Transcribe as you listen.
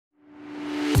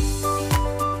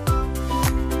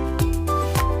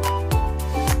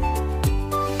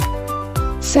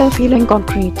self-healing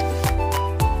concrete.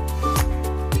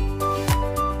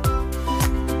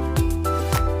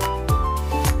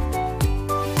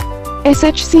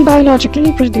 SHC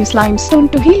biologically produced limestone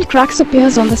to heal cracks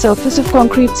appears on the surface of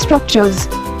concrete structures.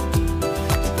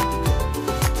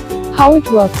 How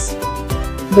it works.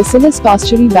 Bacillus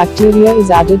pasteuri bacteria is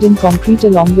added in concrete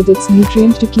along with its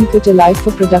nutrient to keep it alive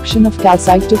for production of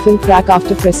calcite to fill crack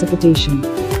after precipitation.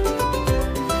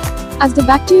 As the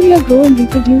bacteria grow and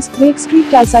reproduce, they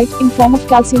excrete calcite in form of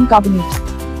calcium carbonate.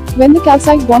 When the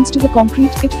calcite bonds to the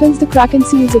concrete, it fills the crack and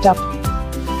seals it up.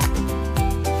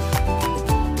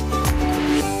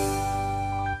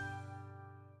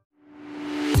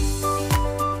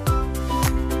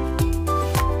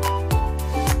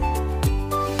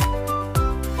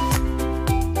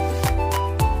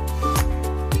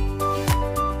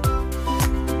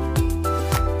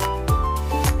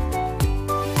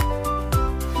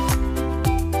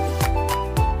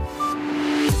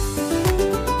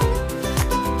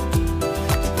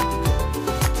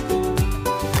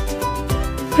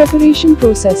 Preparation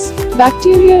process.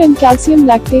 Bacteria and calcium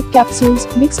lactate capsules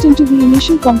mixed into the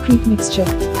initial concrete mixture.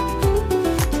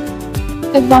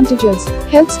 Advantages.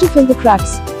 Helps to fill the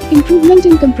cracks. Improvement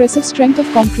in compressive strength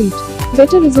of concrete.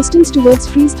 Better resistance towards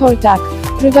freeze-thaw attack.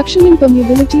 Reduction in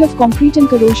permeability of concrete and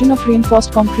corrosion of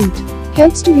reinforced concrete.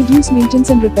 Helps to reduce maintenance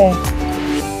and repair.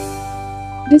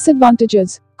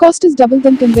 Disadvantages. Cost is double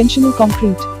than conventional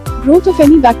concrete. Growth of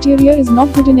any bacteria is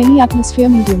not good in any atmosphere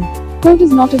medium. Code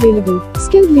is not available.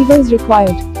 Skilled labor is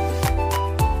required.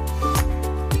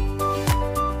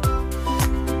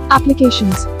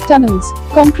 Applications. Tunnels,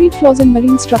 concrete floors in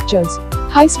marine structures,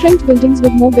 high-strength buildings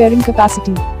with more bearing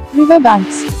capacity, river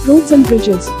banks, roads and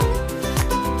bridges.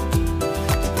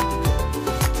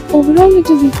 Overall, it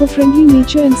is eco-friendly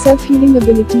nature and self-healing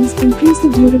abilities increase the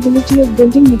durability of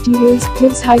building materials,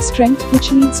 gives high strength,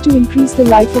 which leads to increase the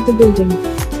life of the building.